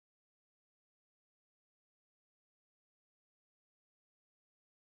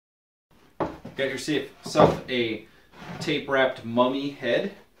got yourself a tape-wrapped mummy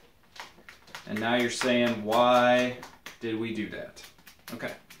head. And now you're saying, why did we do that?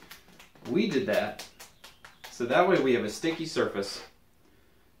 Okay, we did that so that way we have a sticky surface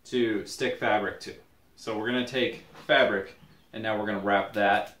to stick fabric to. So we're going to take fabric and now we're going to wrap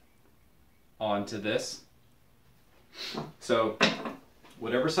that onto this. So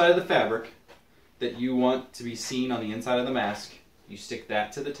whatever side of the fabric that you want to be seen on the inside of the mask, you stick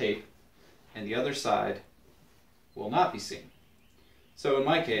that to the tape and the other side will not be seen. So in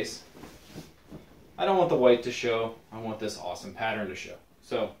my case, I don't want the white to show, I want this awesome pattern to show.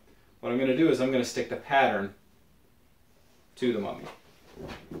 So what I'm going to do is I'm going to stick the pattern to the mummy.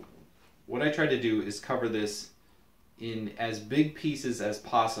 What I tried to do is cover this in as big pieces as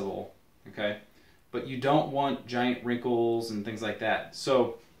possible, okay? But you don't want giant wrinkles and things like that.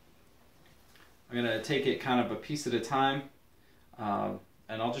 So I'm going to take it kind of a piece at a time, and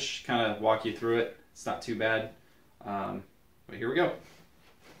I'll just kind of walk you through it. It's not too bad, but here we go.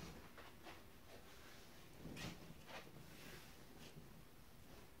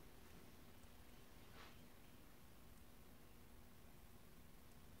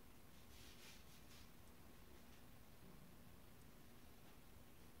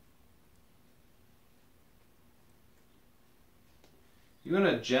 You want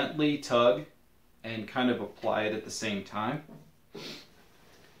to gently tug and kind of apply it at the same time.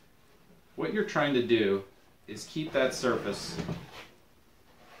 What you're trying to do is keep that surface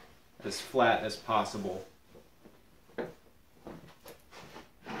as flat as possible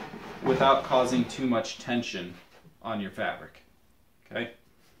without causing too much tension on your fabric. Okay?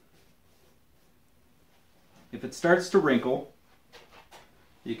 If it starts to wrinkle,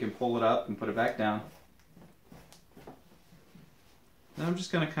 you can pull it up and put it back down. Now I'm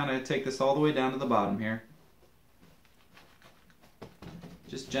just going to kind of take this all the way down to the bottom here.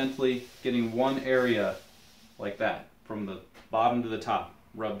 Just gently getting one area like that, from the bottom to the top,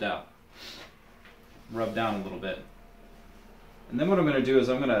 rubbed out. Rub down a little bit. And then what I'm going to do is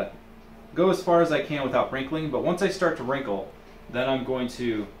I'm going to go as far as I can without wrinkling, but once I start to wrinkle, then I'm going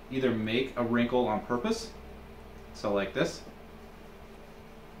to either make a wrinkle on purpose, so like this,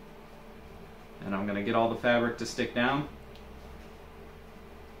 and I'm going to get all the fabric to stick down.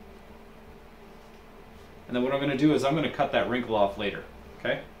 And then what I'm going to do is I'm going to cut that wrinkle off later.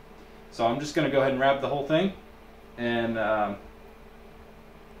 Okay? So I'm just going to go ahead and wrap the whole thing and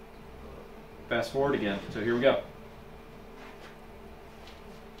fast forward again. So here we go.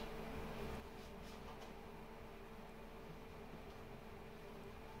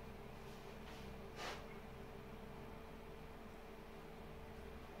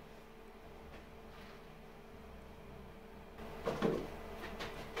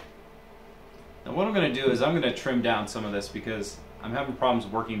 Now what I'm going to do is I'm going to trim down some of this because I'm having problems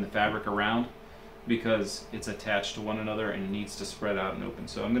working the fabric around because it's attached to one another and it needs to spread out and open.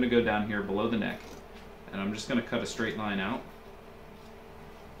 So I'm going to go down here below the neck and I'm just going to cut a straight line out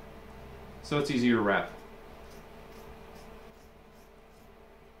so it's easier to wrap.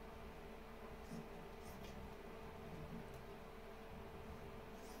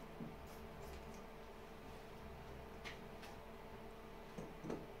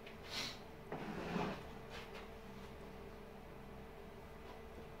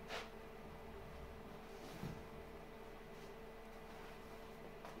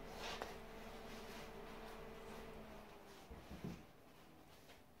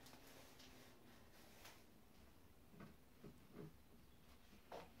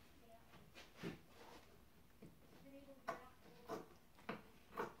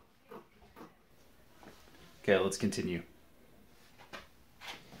 Okay, let's continue.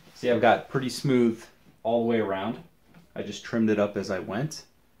 See, I've got pretty smooth all the way around. I just trimmed it up as I went.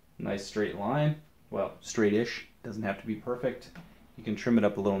 Nice straight line. Well, straight-ish. Doesn't have to be perfect. You can trim it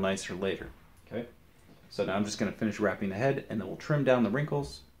up a little nicer later. Okay? So now I'm just going to finish wrapping the head and then we'll trim down the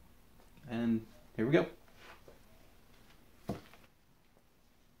wrinkles. And here we go.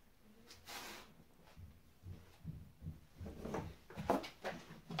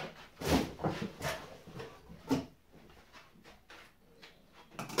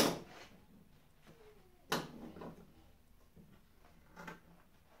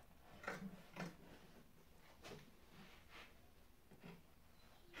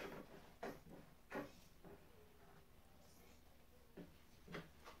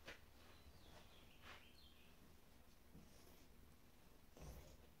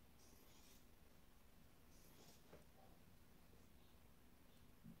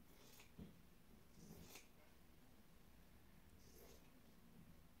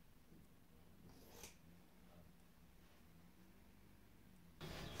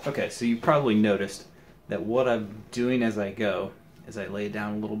 Okay, so you probably noticed that what I'm doing as I go is I lay it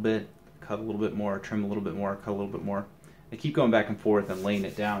down a little bit, cut a little bit more, trim a little bit more, cut a little bit more. I keep going back and forth and laying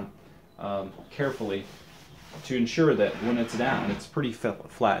it down carefully to ensure that when it's down, it's pretty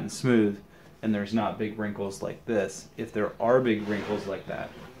flat and smooth, and there's not big wrinkles like this. If there are big wrinkles like that,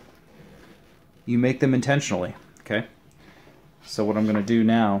 you make them intentionally, okay? So what I'm going to do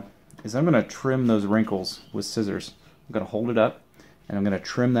now is I'm going to trim those wrinkles with scissors. I'm going to hold it up, and I'm going to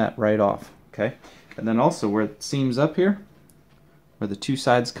trim that right off, okay? And then also where it seams up here, where the two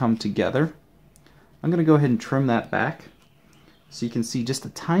sides come together, I'm going to go ahead and trim that back so you can see just a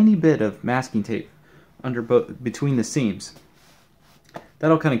tiny bit of masking tape between the seams.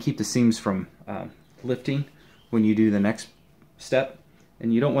 That'll kind of keep the seams from lifting when you do the next step,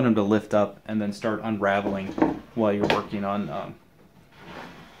 and you don't want them to lift up and then start unraveling while you're working on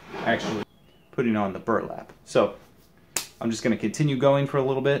actually putting on the burlap. So I'm just going to continue going for a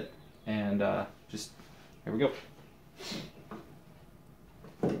little bit, and just here we go.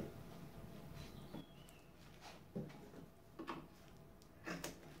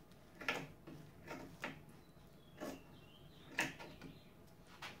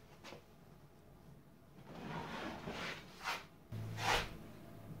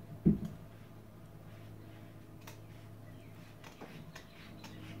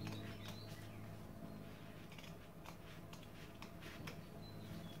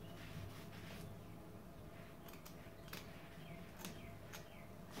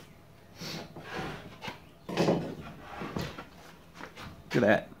 Look at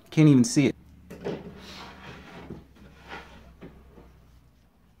that. Can't even see it.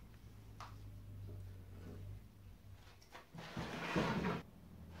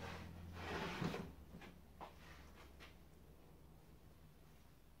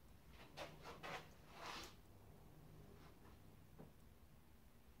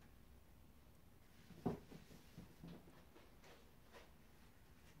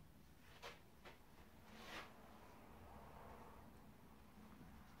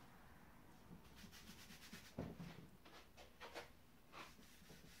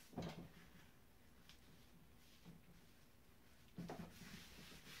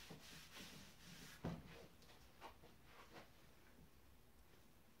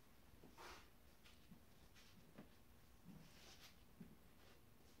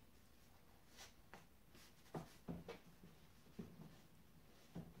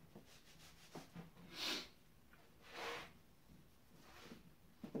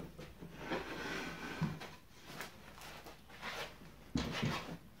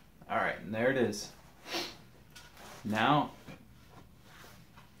 Alright, and there it is. Now,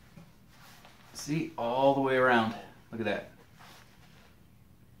 see, all the way around. Look at that.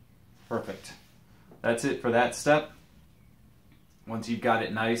 Perfect. That's it for that step. Once you've got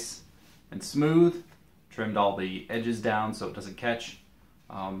it nice and smooth, trimmed all the edges down so it doesn't catch,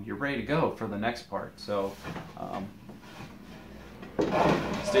 you're ready to go for the next part. So,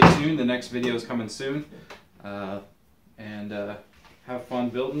 stay tuned. The next video is coming soon. Have fun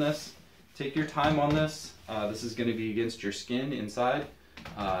building this. Take your time on this. This is going to be against your skin inside,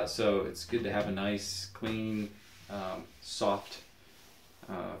 so it's good to have a nice, clean, soft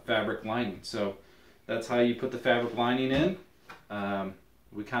fabric lining. So that's how you put the fabric lining in.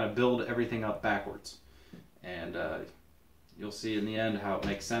 We kind of build everything up backwards, and you'll see in the end how it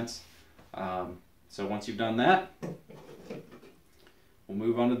makes sense. So once you've done that, we'll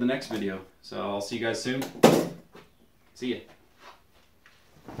move on to the next video. So I'll see you guys soon. See ya.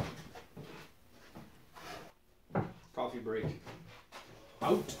 Coffee break.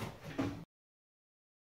 Out.